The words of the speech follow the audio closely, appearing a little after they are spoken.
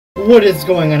What is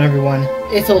going on, everyone?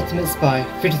 It's Ultimate Spy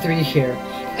 53 here,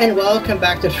 and welcome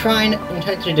back to Trine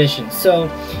Enchanted Edition. So,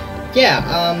 yeah,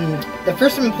 the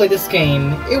first time I played this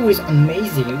game, it was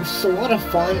amazing. It was a lot of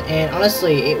fun, and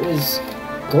honestly, it was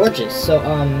gorgeous. So,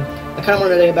 I kind of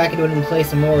wanted to go back into it and play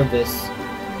some more of this.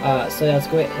 So yeah, let's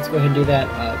go ahead and do that.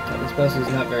 This place is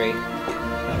not very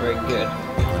good.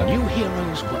 The new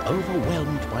heroes were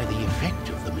overwhelmed by the effect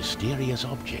of the mysterious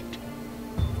object.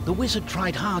 The wizard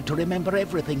tried hard to remember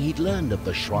everything he'd learned of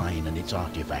the shrine and its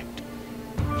artifact.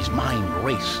 His mind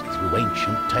raced through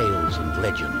ancient tales and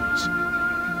legends.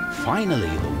 Finally,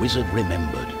 the wizard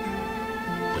remembered.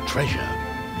 The treasure,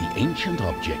 the ancient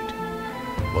object,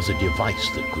 was a device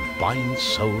that could bind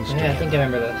souls together. Yeah, I think I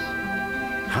remember this.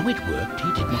 How it worked,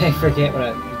 he didn't know. I forget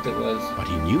what it was. But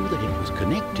he knew that it was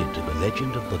connected to the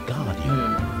legend of the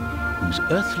Guardian, whose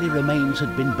earthly remains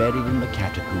had been buried in the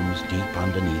catacombs deep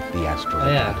underneath the Astral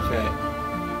Academy. Yeah, that's right.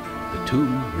 The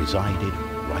tomb resided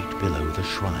right below the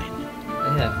shrine.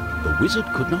 Yeah. The wizard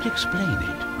could not explain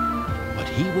it, but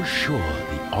he was sure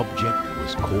the object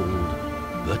was called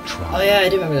the Trine. Oh yeah, I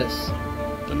do remember this.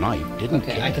 The knight didn't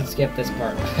care. Okay, I can skip this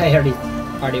part. I already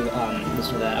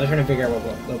listened to that. I was trying to figure out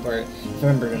what part, if I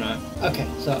remembered or not. Okay,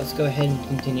 so let's go ahead and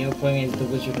continue playing as the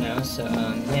wizard now. So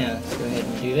yeah, let's go ahead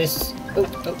and do this. Oh.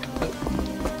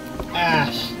 Ah,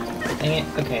 dang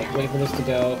it. Okay, wait for this to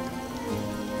go.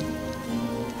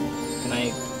 Can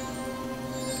I?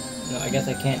 No, I guess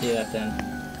I can't do that then.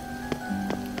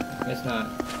 I guess not.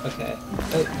 Okay.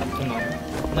 Oh, come on.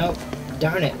 Nope.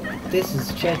 Darn it. This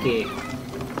is tricky.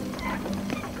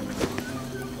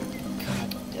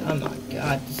 Oh my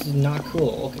god, this is not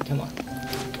cool. Okay, come on.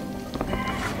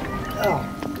 Oh,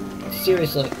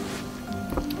 seriously.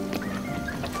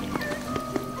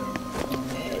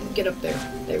 And get up there.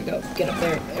 There we go. Get up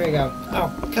there. There we go.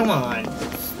 Oh, come on.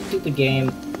 Stupid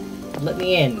game. Let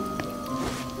me in.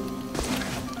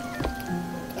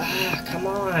 Ah, come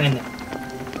on.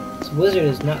 This wizard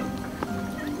is not...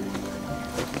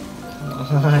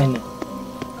 Come on.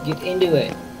 Get into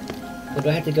it. But do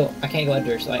I have to go... I can't go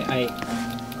under, so I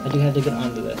do have to get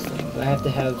onto this thing. But I have to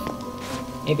have...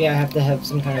 Maybe I have to have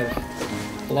some kind of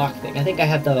block thing. I think I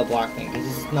have to have a block thing, because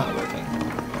this is not working.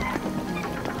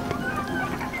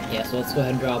 Yeah, so let's go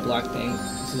ahead and draw a block thing.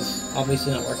 This is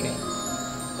obviously not working.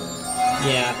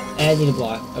 Yeah, and I need a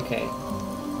block. Okay.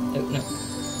 Oh, no.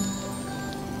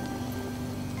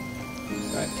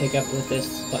 Alright, pick up with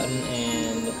this button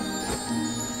and...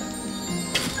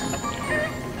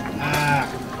 Ah!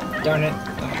 Darn it.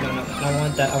 No, I don't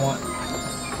want that. I want...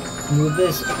 Move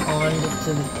this on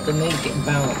to make it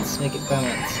balance. Make it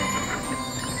balance.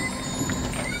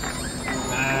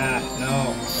 Ah,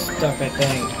 no. Stupid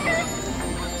thing.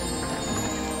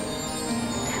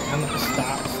 Come on.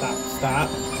 Stop.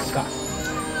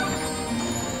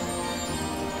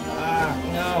 Ah,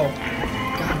 no.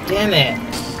 God damn it.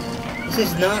 This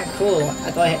is not cool.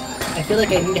 I feel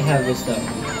like I need to have this, though.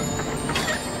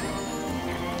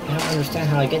 I don't understand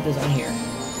how I get this on here.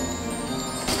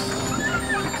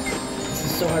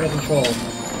 So hard to control.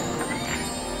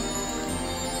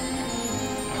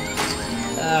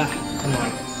 Come on.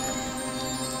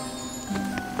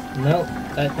 Nope,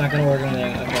 that's not gonna work or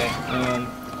anything. Okay.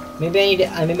 Maybe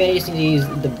I just need to use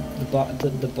the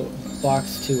box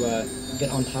to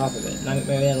get on top of it.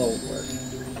 Maybe that'll work.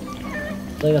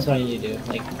 I feel like that's what I need to do.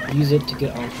 Like, use it to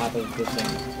get on top of this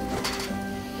thing.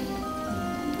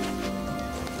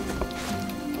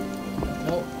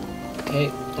 Nope. Okay,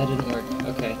 that didn't work.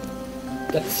 Okay.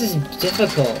 This is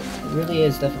difficult. It really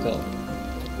is difficult.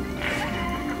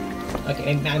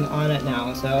 Okay, I'm on it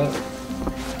now, so...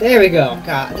 There we go!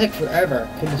 God, that took forever.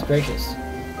 Goodness gracious.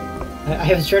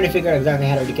 I was trying to figure out exactly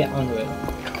how to get onto it.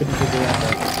 Couldn't figure it out.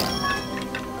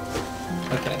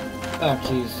 Okay. Oh,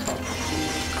 jeez.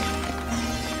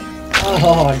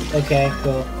 Oh, okay,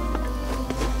 cool.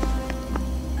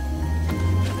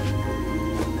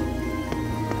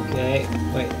 Okay,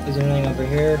 wait, is there anything over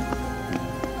here?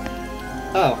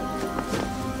 Oh.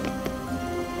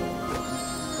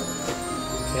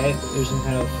 Okay, there's some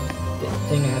kind of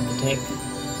thing I have to take.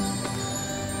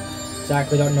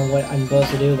 Exactly don't know what I'm supposed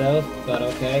to do though, but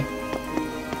okay.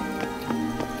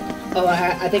 Oh,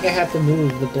 I think I have to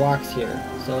move the blocks here.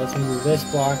 So let's move this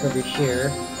block over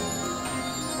here.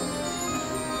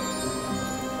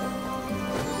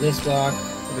 This block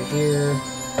over here.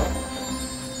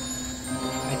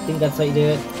 I think that's how you do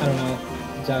it. I don't know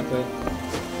exactly.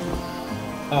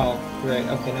 Oh, right,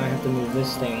 okay, now I have to move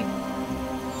this thing.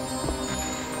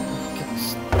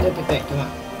 Stupid thing, come on.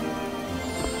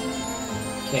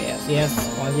 Okay, yes,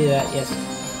 I want to do that, yes.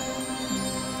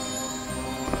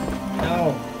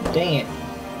 No, dang it.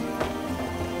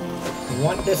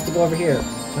 want this to go over here.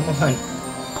 Come on.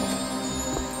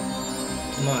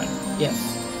 Come on. Yes.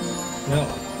 No.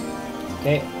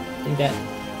 Okay. I think that...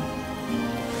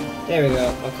 There we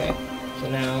go. Okay. So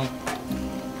now...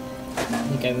 I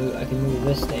think I can move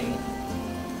this thing.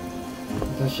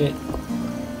 Push it.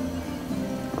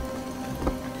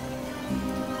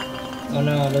 Oh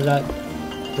no, does that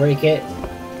break it?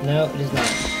 No, it does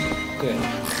not. Good.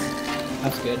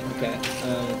 That's good. Okay.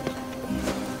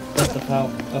 That's the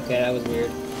foul. Okay, that was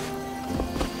weird.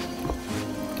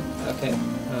 Okay.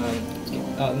 Let's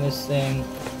get out in this thing.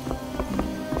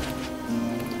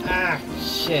 Ah,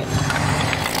 shit.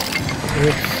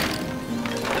 Oops.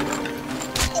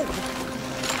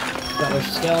 Got their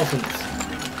skeletons.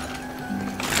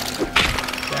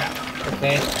 Crap.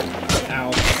 Okay.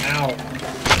 Ow. Ow.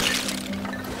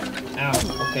 Ow.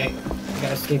 Okay. I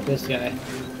gotta escape this guy.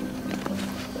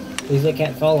 At least they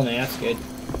can't follow me. That's good.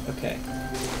 Okay.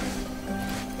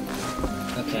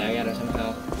 Okay, I gotta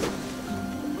somehow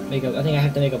make a... I think I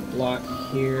have to make a block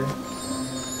here.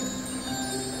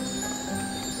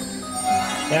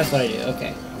 That's what I do.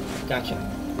 Okay. Gotcha.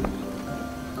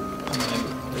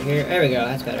 Over here. There we go.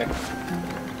 That's better.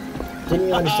 Didn't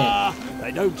really understand.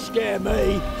 They don't scare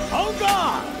me. Hold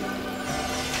on!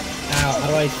 Ow. How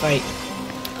do I fight?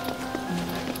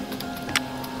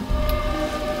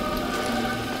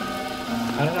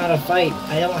 I don't know how to fight.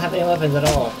 I don't have any weapons at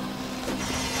all.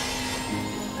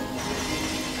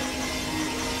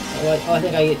 Oh, I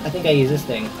think I use this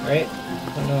thing, right? I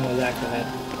don't know exactly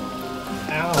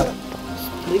how. Ow!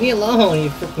 Just leave me alone, you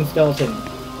freaking skeleton.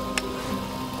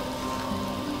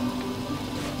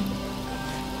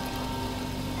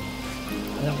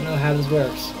 I don't know how this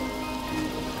works.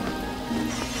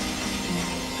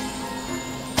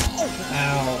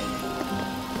 Ow.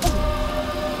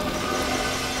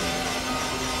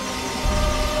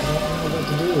 What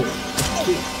to do? Just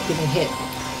keep getting hit.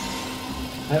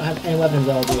 I don't have any weapons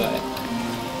at all, do I?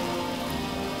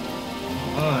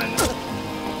 Come on.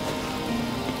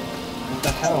 What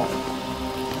the hell?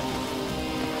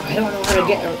 I don't know how to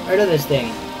get rid of this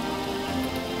thing.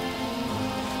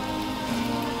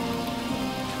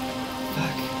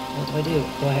 Fuck. What do I do?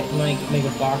 Do I have to make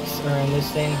a box around this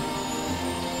thing?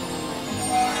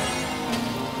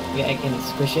 Yeah, I can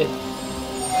squish it.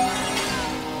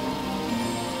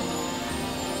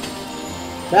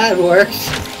 That works!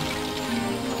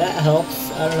 That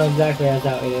helps. I don't know exactly how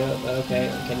we do it, but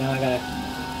okay. Okay, now I gotta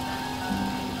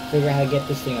figure out how to get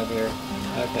this thing over here.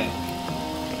 Okay.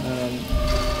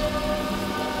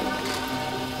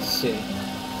 Let's see.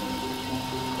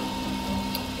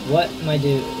 What am I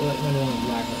doing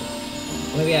exactly?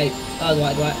 Maybe I... Oh, do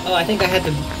I... Oh, I think I have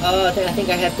to... Oh, I think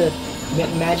I have to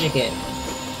magic it.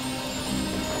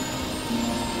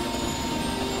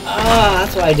 Ah,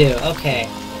 that's what I do. Okay.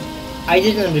 I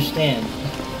didn't understand.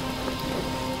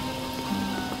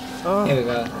 Oh, here we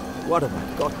go. What have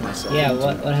I got myself Yeah, into?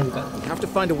 what have you got? I have to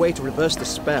find a way to reverse the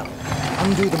spell.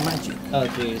 Undo the magic. Oh,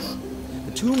 jeez.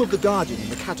 The tomb of the Guardian in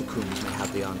the catacombs may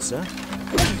have the answer.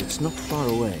 And it's not far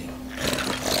away.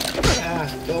 Ah,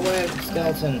 go away,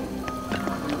 skeleton.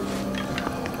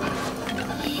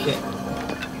 Shit.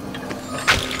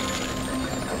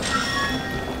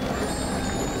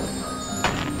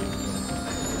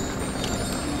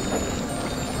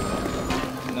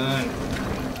 Come on.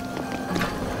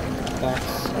 Box.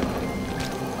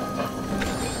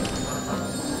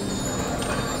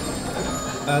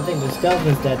 I think the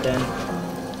skeleton's dead then.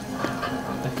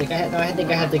 I think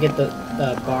I have to get the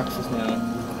boxes now.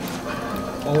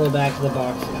 All the way back to the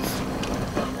boxes.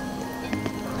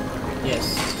 Yes,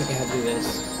 I think I have to do this.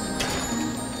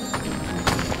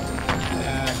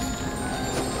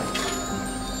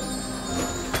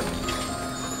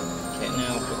 Okay,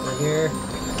 now over here.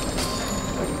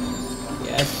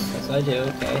 Yes, that's what I do,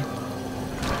 okay.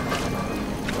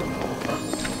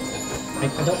 I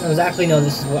don't exactly know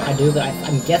this is what I do, but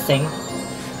I'm guessing.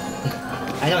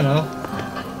 I don't know.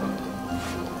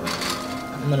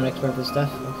 I'm gonna explore this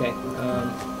stuff. Okay,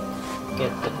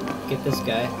 get this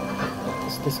guy.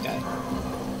 This guy.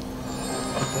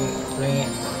 Okay, bring it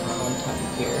on top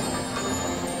of here.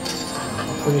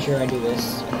 I'm pretty sure I do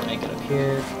this, and then I get up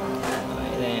here.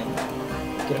 I then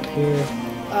get up here.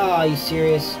 Oh, are you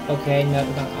serious? Okay, no,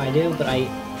 not I do, but I...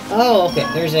 Oh, okay,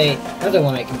 there's another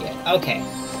one I can get. Okay.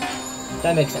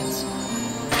 That makes sense.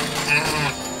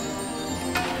 Ah!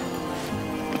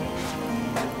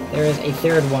 There is a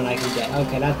third one I can get.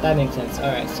 Okay, that makes sense.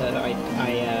 Alright, so I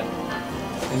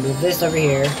move this over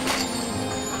here.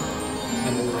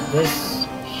 I move this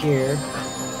here.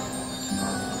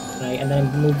 And then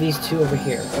I move these two over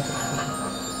here. Okay.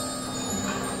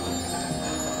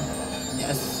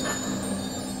 Yes.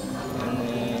 And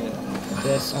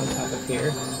this on top of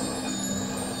here.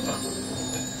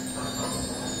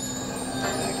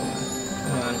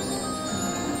 Come on.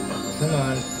 Come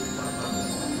on.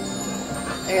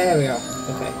 Yeah, there we go.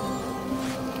 Okay.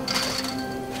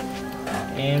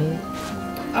 And...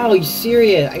 Oh, you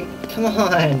serious? Come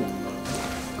on!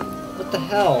 What the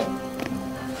hell?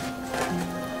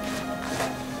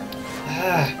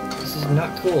 Ah, this is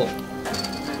not cool.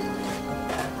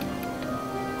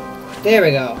 There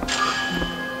we go.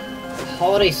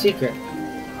 Holiday secret.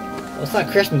 Well, it's not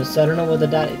Christmas, so I don't know what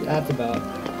that's about.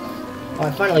 Oh,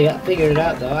 I finally figured it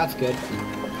out, though. That's good.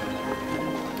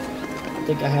 I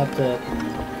think I have to...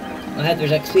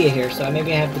 there's XP here, so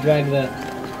maybe I have to drag the...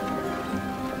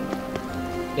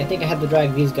 I think I have to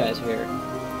drag these guys here.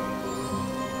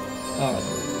 Oh,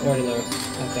 already low.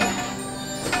 Okay.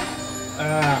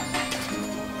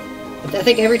 I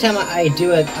think every time I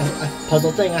do a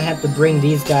puzzle thing, I have to bring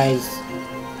these guys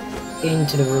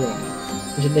into the room.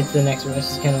 Into the next room. This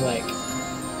is kind of like...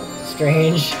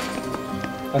 strange.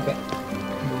 Okay.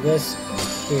 This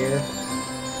here.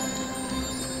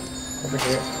 Over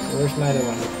here. Where's my other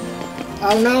one?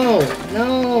 Oh no!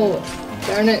 No!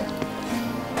 Darn it!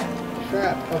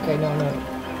 Crap. Okay, no.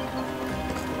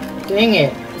 Dang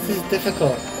it! This is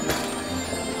difficult.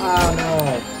 Oh no!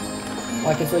 Oh,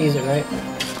 I can still use it, right?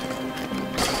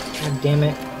 God damn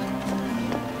it.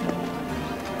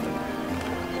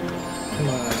 Come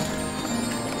on.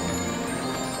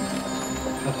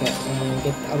 Okay, and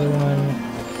get the other one.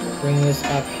 Bring this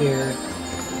up here.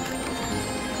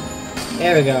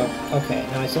 There we go. Okay,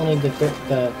 now I still need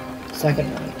the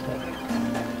second one.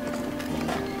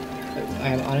 I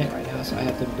am on it right now, so I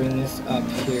have to bring this up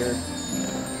here.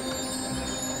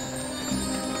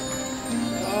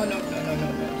 Oh,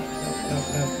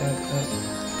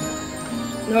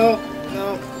 no.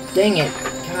 No. Dang it.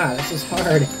 God, this is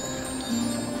hard.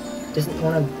 Doesn't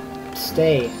want to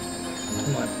stay.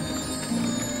 Come on.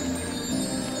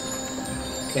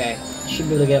 Okay, should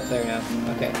be able to get up there now.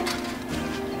 Okay.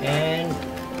 And...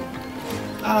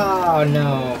 oh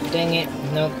no, dang it.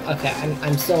 Nope. Okay,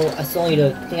 I still need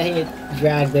to... I need to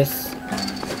drag this.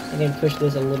 I need to push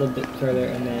this a little bit further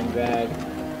and then drag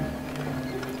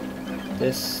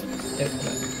this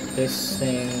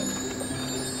thing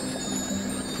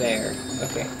there.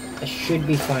 Okay. I should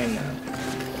be fine now.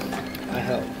 I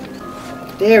hope.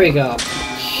 There we go.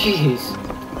 Jeez.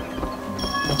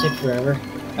 That took forever.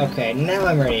 Okay, now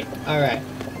I'm ready. Alright.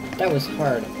 That was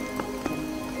hard.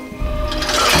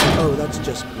 Oh, that's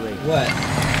just great. What?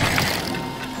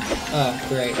 Oh,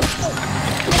 great.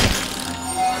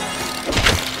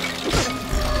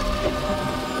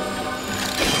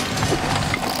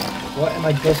 What am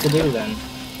I supposed to do then?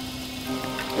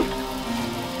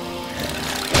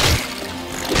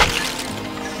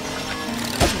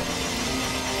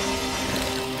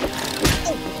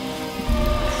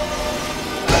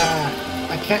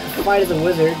 I can't fight as a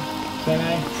wizard, can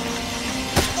I?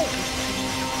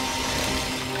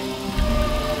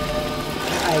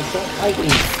 I don't like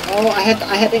these. Oh, I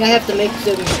think I have to make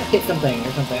them hit something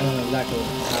or something. I don't know exactly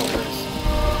how it works.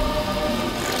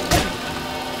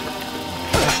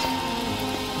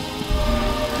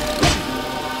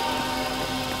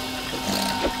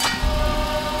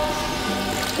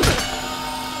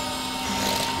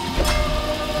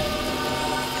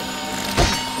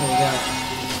 There we go.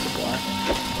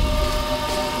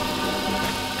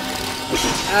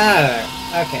 Ah,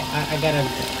 okay. I gotta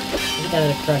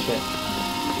crush it.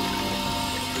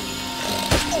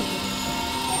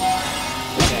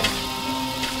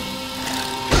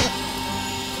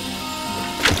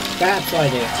 That's what I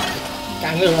do.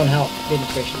 God, I'm really on health.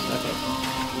 Goodness gracious. Okay.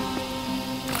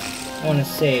 I want to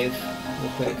save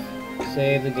real quick.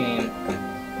 Save the game.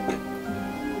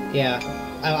 Yeah,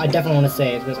 I definitely want to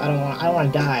save because I don't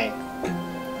want to die.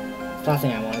 The last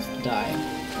thing I want is to die.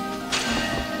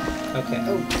 Okay.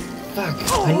 Oh, fuck!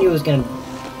 I knew it was gonna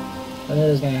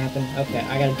happen. Okay,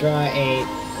 I gotta draw a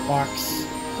box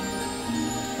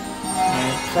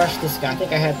and crush this guy. I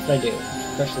think I have what I do.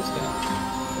 Crush this guy.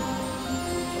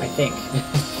 I think.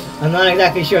 I'm not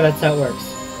exactly sure that's how it works.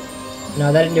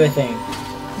 No, that didn't do a thing.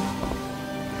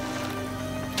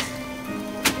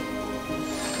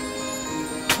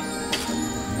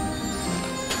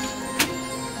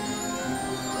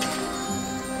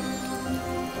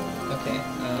 Okay,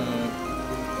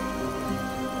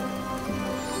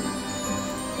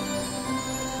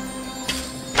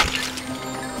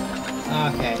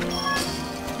 okay.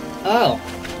 Oh!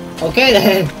 Okay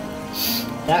then!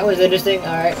 That was interesting.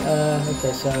 Alright,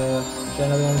 okay, so show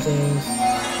another one of things.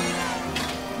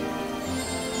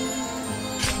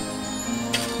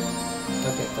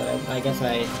 Okay, so I guess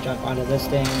I jump onto this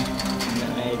thing,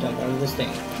 and then I jump over this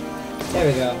thing. There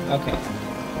we go. Okay.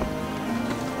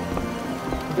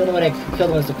 The only way to kill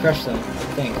them is to crush them, I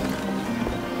think.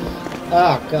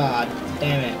 Oh god.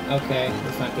 Damn it. Okay,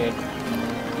 that's not good.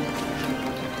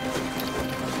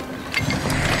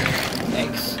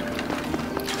 Thanks.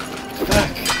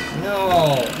 Fuck.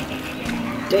 No.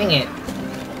 Dang it.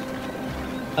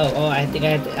 Oh, I think I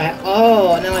have to...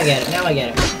 oh, now I get it. Now I get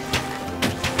it.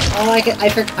 Oh, I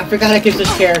forgot I could switch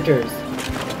characters.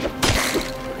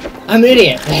 I'm an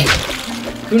idiot.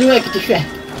 Who knew I could do that?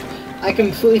 I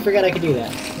completely forgot I could do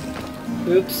that.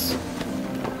 Oops.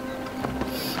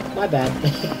 My bad.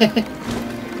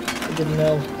 I didn't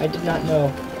know. I did not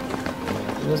know.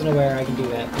 I wasn't aware I could do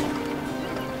that.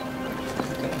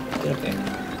 Okay, get up there.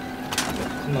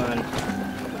 Come on.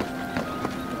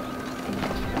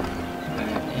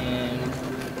 Alright, and...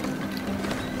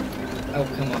 oh,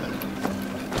 come on.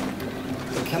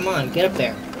 Come on, get up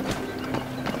there.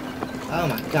 Oh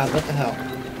my god, what the hell?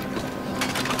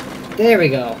 There we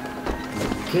go.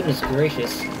 Goodness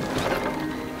gracious.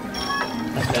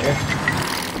 That's better.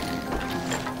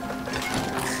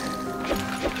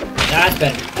 That's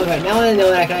better. Okay, now I know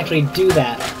that I can actually do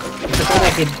that. I thought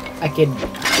I could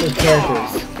switch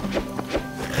characters.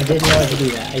 I didn't know I could do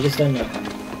that. I just didn't know.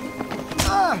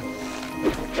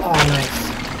 Oh, nice.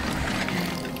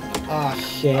 Oh,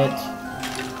 shit.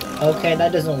 Okay,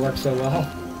 that doesn't work so well.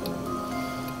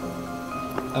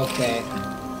 Okay.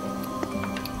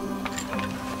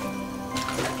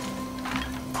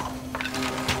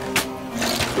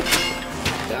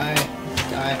 Die.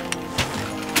 Die.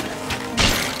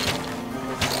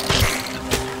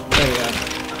 There we go.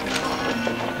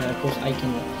 And of course I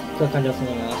can click onto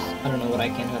something else. I don't know what I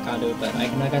can hook onto, but I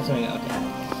can hook on something else.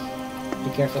 Okay.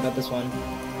 Be careful about this one.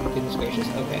 Goodness gracious.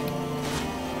 Okay.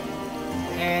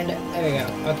 And there we go.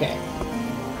 Okay.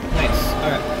 Nice.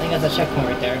 Alright, I think that's a checkpoint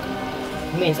right there.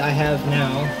 It means I have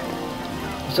now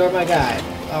restored my guide.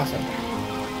 Awesome.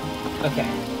 Okay.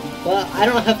 Well, I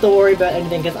don't have to worry about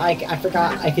anything because I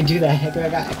forgot I could do that. I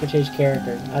forgot I could change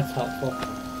character. That's helpful.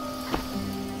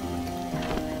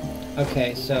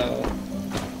 Okay, so...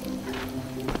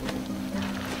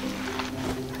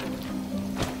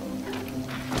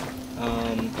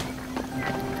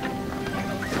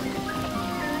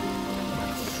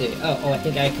 let's see. Oh, I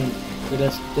think I can do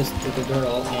this with the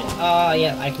girl, and... oh,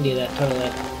 yeah, I can do that,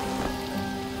 totally.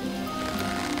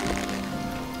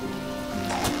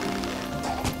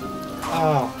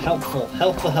 Oh, helpful,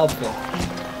 helpful, helpful.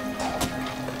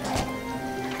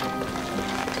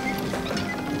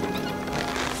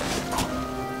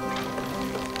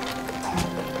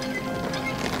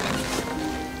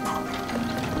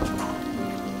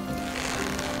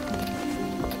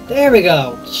 There we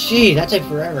go! Gee, that took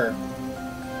forever.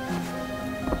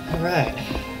 Alright.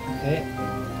 Okay.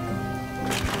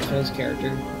 Show his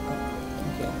character.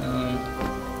 Okay,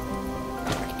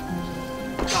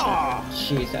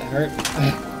 jeez, that hurt.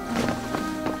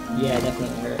 Yeah,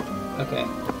 definitely hurt. Okay.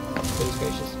 Goodness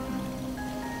gracious.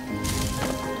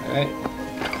 Alright.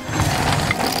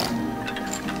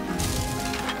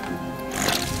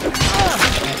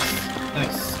 Nice.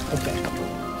 Nice. Okay.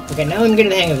 Okay, now I'm getting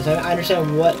the hang of this. I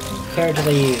understand what characters I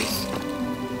use.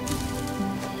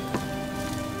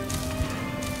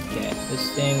 Okay, this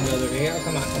thing goes over here. Oh,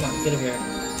 come on, get over here.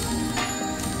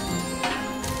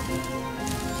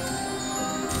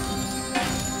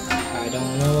 I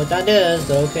don't know what that is,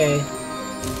 but okay.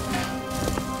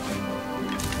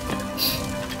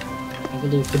 I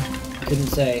really couldn't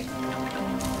say.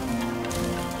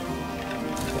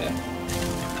 Okay.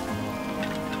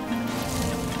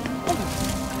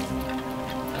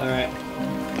 Alright.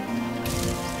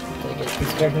 Did I get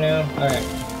this character now? Alright.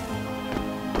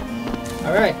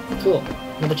 Alright, cool.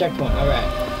 Another checkpoint, alright.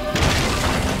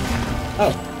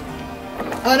 Oh.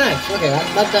 Oh, nice. Okay,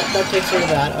 that takes care of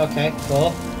that. Okay,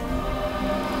 cool.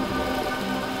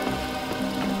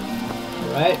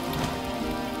 Alright.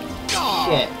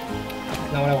 Shit.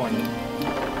 Not what I wanted.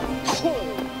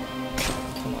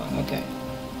 Come on, okay.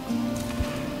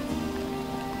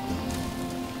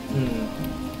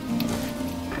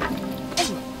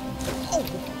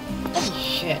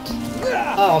 Shit.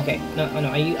 Oh, okay. No,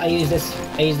 I use this.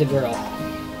 I use the girl.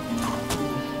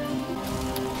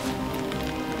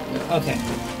 Okay. I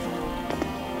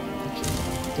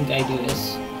think I do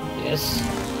this. Yes.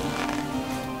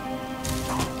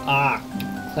 Ah,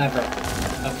 clever.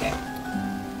 Okay.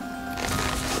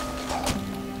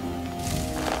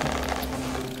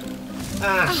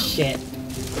 Ah, shit.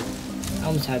 I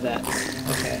almost had that.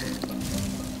 Okay.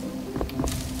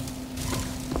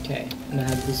 Okay, I'm gonna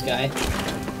have this guy.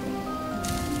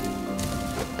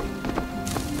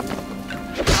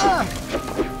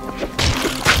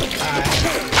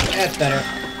 That's better.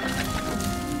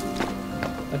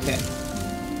 Okay.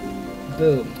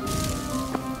 Boom.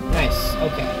 Nice.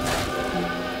 Okay.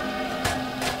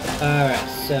 Alright,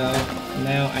 so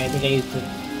now I think I used the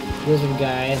wizard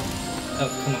guy. Oh,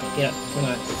 come on. Get up. Come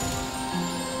on.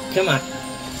 Come on.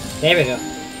 There we go.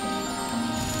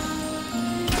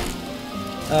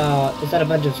 Is that a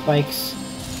bunch of spikes?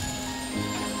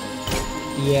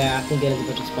 Yeah, I think it is a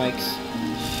bunch of spikes.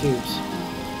 Shoot.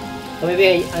 Or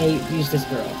maybe I use this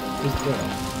girl. Use the girl.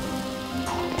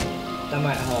 That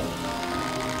might help.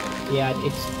 Yeah,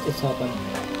 it's helping.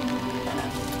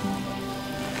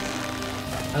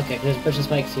 Okay, there's a bunch of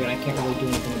spikes here and I can't really do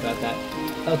anything about that.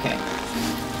 Okay.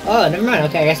 Oh, never mind.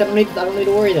 Okay, I guess I don't need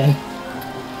to worry then.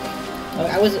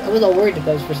 I was all worried about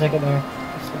this for a second there.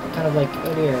 It's kind of like,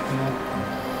 oh dear, you know.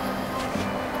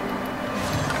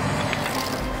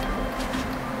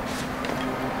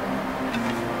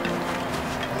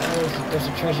 There's a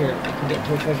treasure. I can get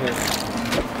to a treasure.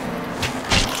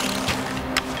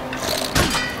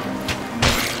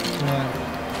 Come on.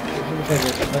 Get to the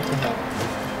treasure. What the hell?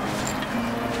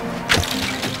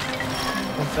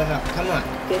 What the hell? Come on.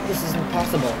 This is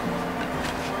impossible.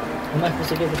 How am I supposed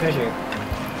to get the treasure?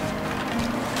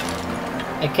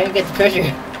 I can't get the treasure.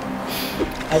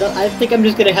 I think I'm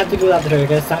just gonna have to go without the treasure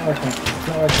because it's not working. It's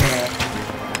not working at all.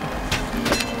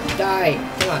 Die!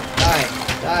 Come on, die!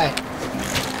 Die!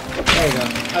 There we go.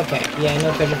 Okay, yeah,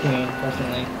 no treasure for me,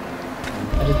 unfortunately.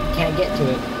 I just can't get to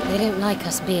it. They don't like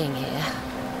us being here.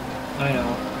 I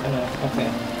know, okay.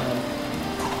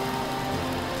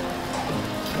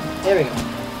 There we go.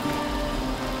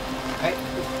 Alright,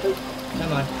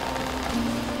 come on.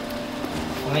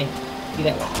 Fine. Do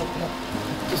that one. Oh, no.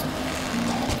 Just...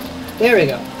 There we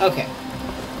go. Okay.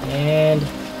 And...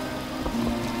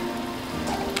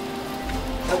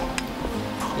 Oh.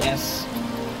 Yes.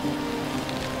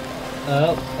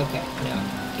 Oh, okay. Now,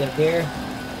 get up here.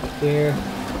 Up here.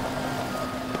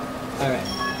 Alright.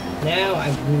 Now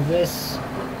I move this.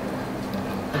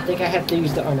 I think I have to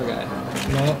use the armor guy.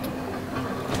 No.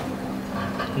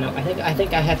 No, I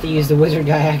think I have to use the wizard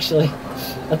guy actually.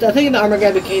 I think the armor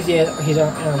guy because he's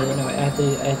armor. No, I have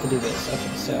to do this.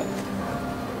 Okay, so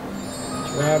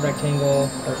draw a rectangle,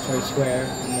 or sorry, square,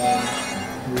 and then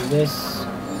move this.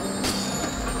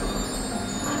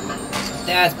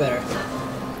 That's better.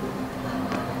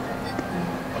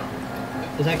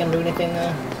 Is that gonna do anything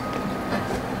though?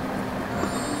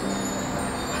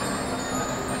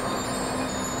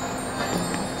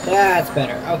 That's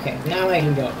better. Okay, now I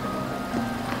can go.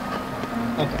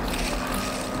 Okay.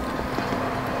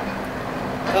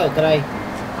 Oh, did I?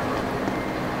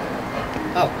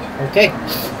 Oh, okay.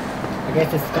 I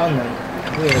guess it's gone then.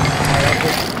 Weird. Alright,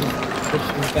 switch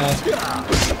this guy.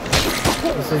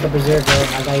 This is the berserker.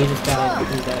 I gotta use this guy.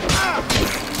 Use that.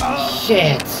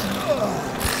 Shit!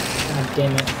 God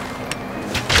damn it.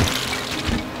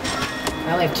 I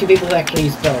only have 2 people who actually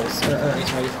use spells. Or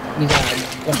sorry, use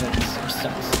weapons or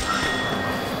stuff.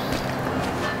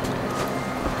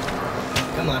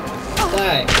 Come on.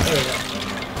 Die. There we go.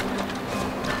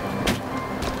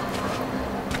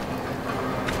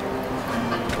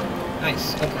 Nice.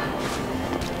 Okay.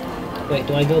 Wait,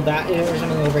 do I go back? Is there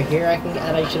something over here I can get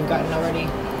that I should have gotten already?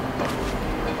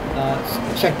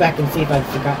 Check back and see if I've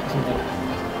forgotten something.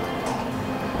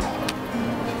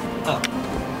 Oh.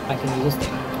 I can use this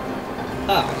thing.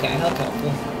 Oh, okay. That's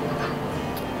helpful.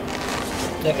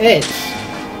 There is!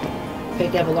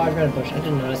 Picked up a large red bush. I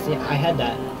didn't notice it. I had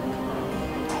that.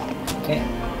 Okay.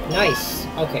 Nice!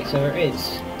 Okay, so there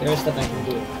is stuff I can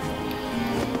do.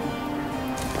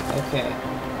 Okay.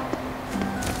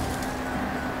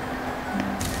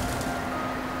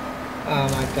 Oh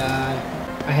my god.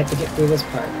 I had to get through this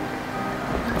part.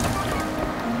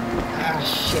 Ah,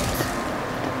 shit.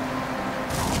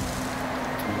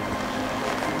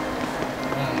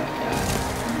 Oh my god.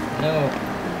 No.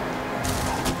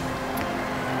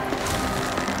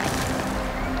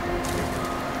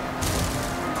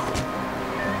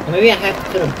 Maybe I have to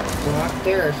put a block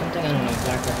there or something. I don't know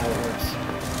exactly how it works.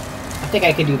 I think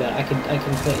I could do that. I can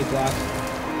put a block.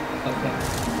 Okay.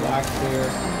 Block here.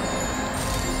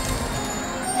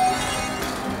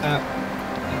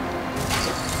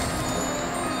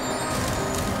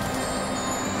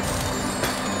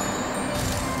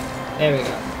 There we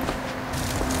go.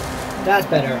 That's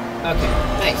better. Okay.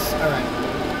 Nice. Alright.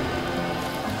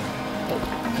 Oh,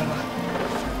 come on.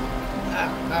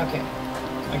 Okay.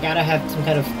 I gotta have some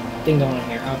kind of thing going on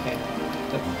here. Okay.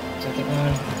 Something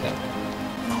on. Okay.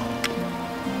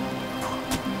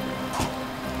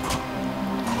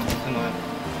 Come on.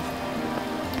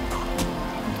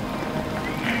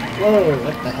 Whoa,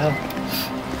 what the hell?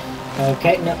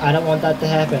 Okay, no, I don't want that to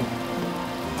happen.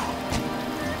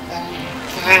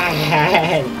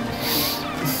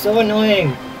 It's so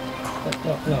annoying.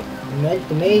 No.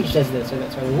 The mage does this, or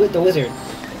the wizard.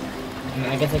 I mean,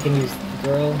 I guess I can use the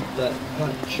girl, but I'm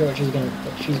not sure what she's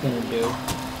gonna do.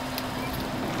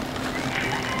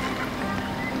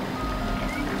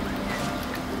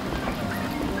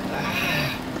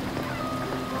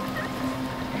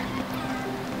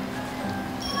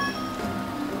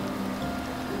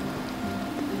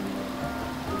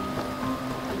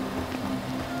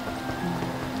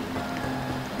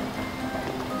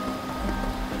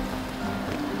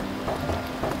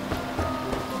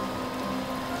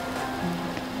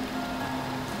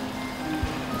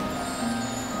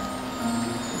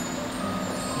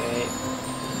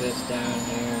 This down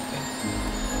here, okay.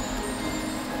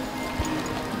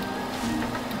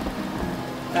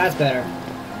 That's better.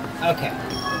 Okay.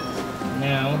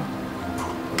 Now.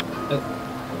 Oh.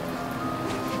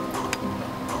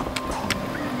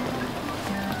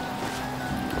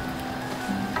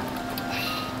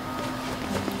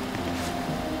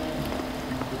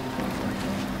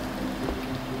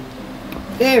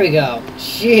 There we go.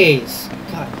 Jeez.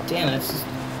 God damn it.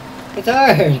 It's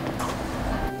hard.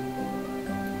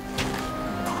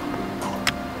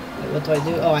 What do I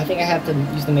do? Oh, I think I have to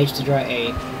use the mage to draw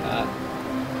a,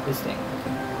 this thing.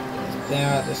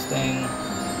 There, this thing.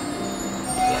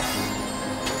 Yes.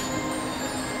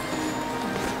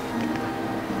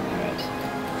 Alright.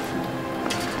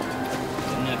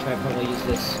 I'm gonna try to probably use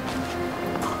this.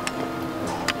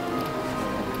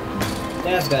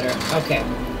 That's better. Okay.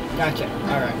 Gotcha.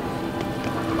 Alright.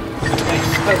 Nice.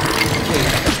 Oh,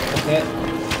 jeez. Okay.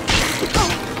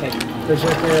 Okay.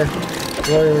 Berserker.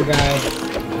 Warrior guy.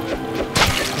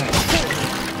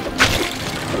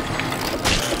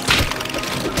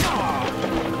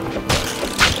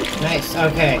 Nice.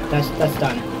 Okay, that's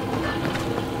done.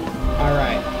 All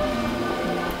right.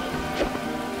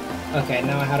 Okay,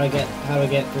 now how do I get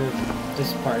through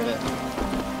this part of it?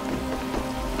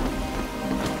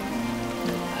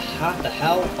 How the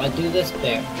hell do I do this?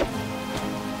 There.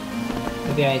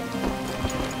 Maybe I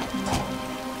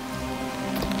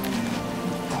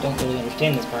don't really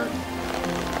understand this part.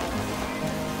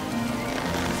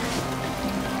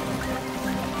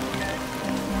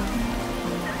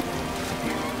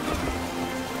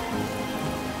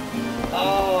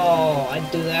 Oh, I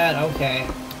do that? Okay.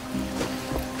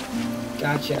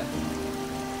 Gotcha.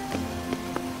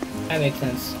 That makes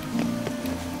sense.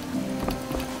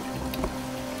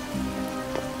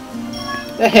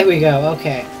 There we go,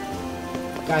 okay.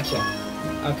 Gotcha.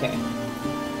 Okay.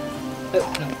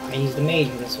 Oh, no, I used the mage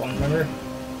for this one, remember?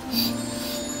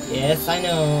 Yes, I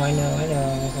know.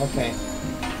 Okay.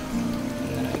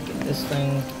 And then I get this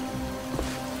thing.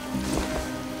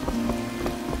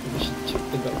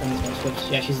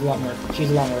 Yeah, she's a lot more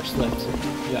swift.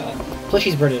 Yeah. Plus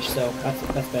she's British, so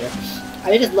that's better.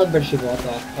 I just love British people, that's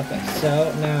all. Okay,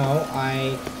 so now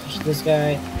I push this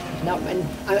guy. Now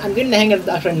I'm getting the hang of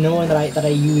actually knowing that I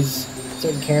use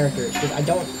certain characters, because I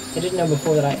didn't know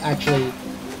before that I actually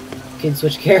could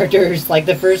switch characters. Like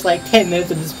the first 10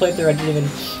 minutes of this playthrough, I didn't even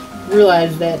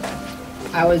realize that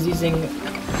I was using a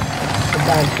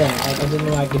bad thing. Like I didn't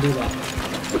know I could do that.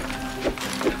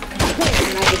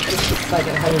 If I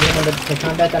was in the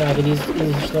combat, then I could use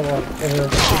slow or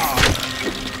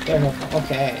there.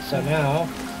 Okay, so now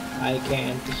I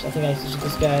can. I think I switch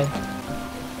this guy.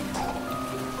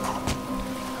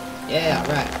 Yeah,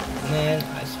 right. And then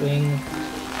I swing.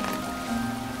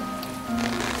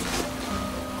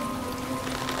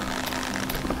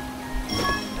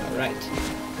 Alright.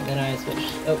 And then I switch.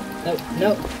 Oh,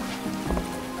 no.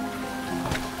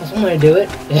 That's one way to do it.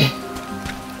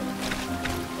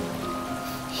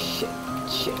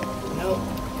 Shit. No.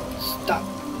 Stop.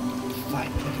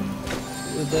 Fine.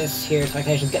 Do this here so I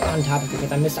can actually get on top of it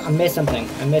because I missed something.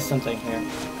 I missed something here.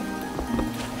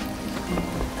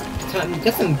 It's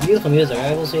got some beautiful music,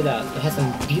 I will say that. It has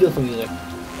some beautiful music.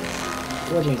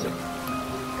 Gorgeous music.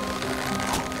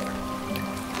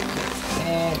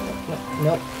 And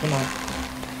nope, come on.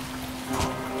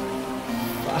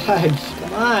 Fudge,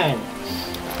 come on.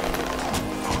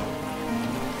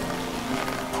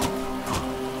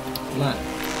 Come on.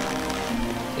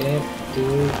 Do.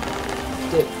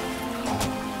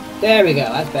 There we go,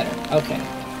 that's better. Okay.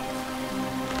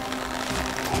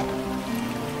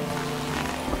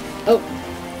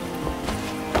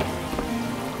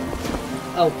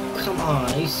 Oh, come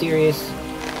on, are you serious?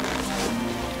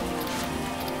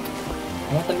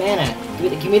 I want the mana.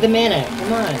 Give me the mana,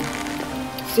 come on.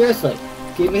 Seriously,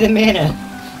 give me the mana.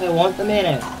 I want the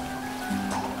mana.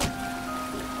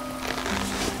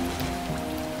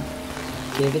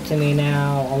 Give it to me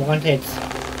now, I want it.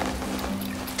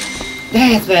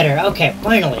 That's better. Okay,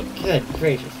 finally. Good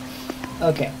gracious.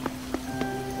 Okay.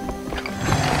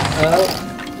 Oh.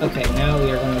 Okay, now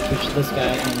we are going to switch to this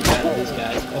guy and battle these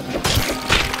guys. Okay.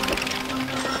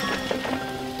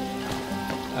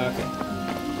 Okay.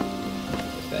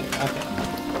 That's better. Okay.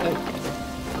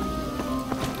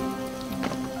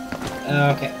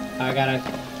 Oh. Okay. I gotta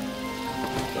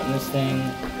get in this thing.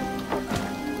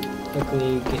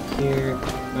 Quickly get here.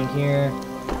 Run here.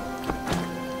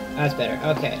 That's better.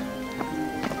 Okay.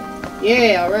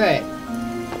 Yay, alright. I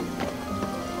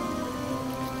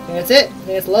think that's it. I think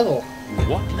that's level.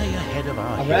 What lay ahead of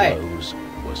our Alright. heroes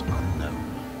was unknown.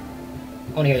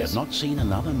 I want to hear They this. had not seen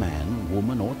another man,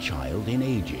 woman, or child in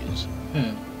ages.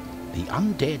 The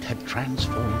undead had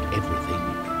transformed everything.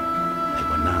 They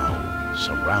were now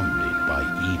surrounded by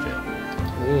evil.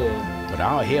 Ooh. But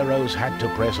our heroes had to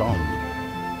press on.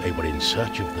 They were in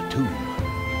search of the tomb.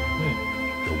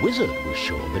 The wizard was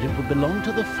sure that it would belong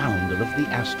to the founder of the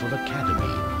Astral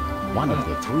Academy, one of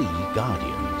the 3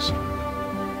 guardians.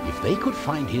 If they could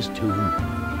find his tomb,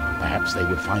 perhaps they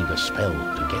would find a spell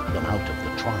to get them out of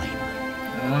the Trine.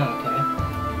 Oh, okay.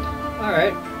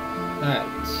 Alright.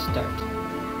 Alright, start.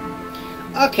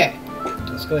 Okay.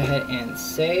 Let's go ahead and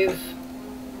save.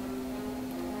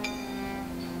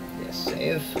 Yes,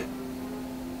 save.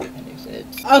 And exit.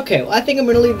 Okay, well, I think I'm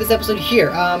gonna leave this episode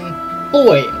here.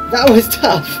 Boy, that was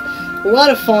tough. A lot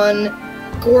of fun.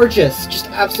 Gorgeous. Just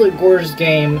absolutely gorgeous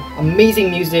game.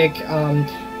 Amazing music.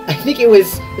 I think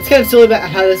it's kind of silly about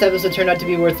how this episode turned out to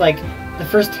be worth, like, the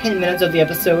first 10 minutes of the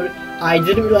episode. I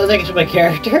didn't realize I could show my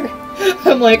character.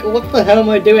 I'm like, what the hell am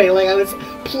I doing? Like, I was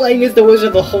playing as the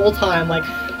wizard the whole time. Like,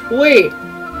 wait,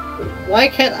 why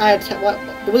can't I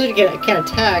attack? The wizard can't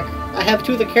attack. I have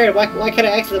 2 of the character. Why can't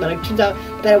I access them? And it turns out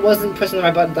that I wasn't pressing the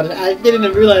right button. That I didn't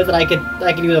even realize that I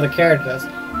could use other characters.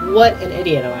 What an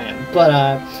idiot I am. But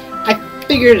I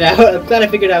figured it out. I'm glad I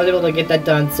figured out I was able to get that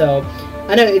done. So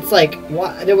I know it's like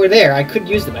they were there. I could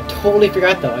use them. I totally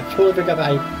forgot though. I totally forgot.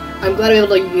 I'm glad I'm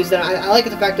able to use them. I like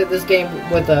the fact that this game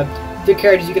with the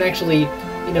characters you can actually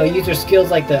use their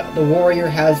skills. Like the warrior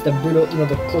has the brutal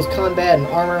the close combat and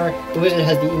armor. The wizard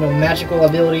has the magical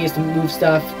abilities to move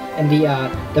stuff. And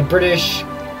the British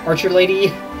archer lady,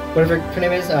 whatever her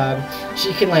name is,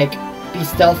 she can like be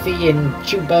stealthy and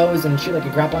shoot bows and shoot like a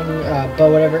grappling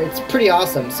bow, whatever. It's pretty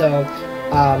awesome. So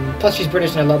plus she's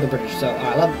British and I love the British, so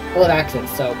I love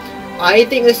accents. So I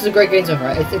think this is a great game so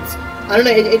far. It's I don't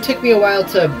know. It took me a while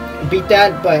to beat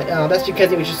that, but that's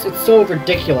because it's so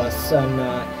ridiculous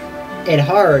and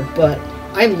hard. But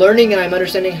I'm learning and I'm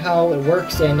understanding how it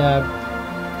works, and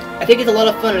I think it's a lot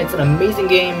of fun and it's an amazing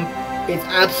game. It's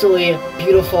absolutely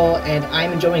beautiful, and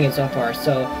I'm enjoying it so far.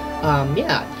 So,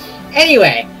 yeah.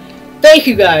 Anyway, thank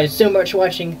you guys so much for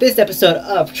watching this episode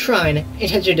of Trine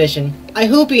Enchanted Edition. I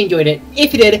hope you enjoyed it.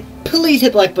 If you did, please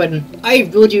hit the like button. I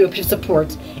really do appreciate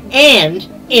support. And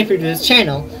if you're new to this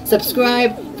channel,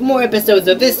 subscribe for more episodes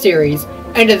of this series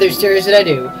and other series that I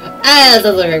do, as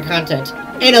other great content.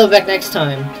 And I'll be back next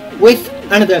time with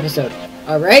another episode.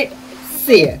 Alright?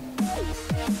 See ya.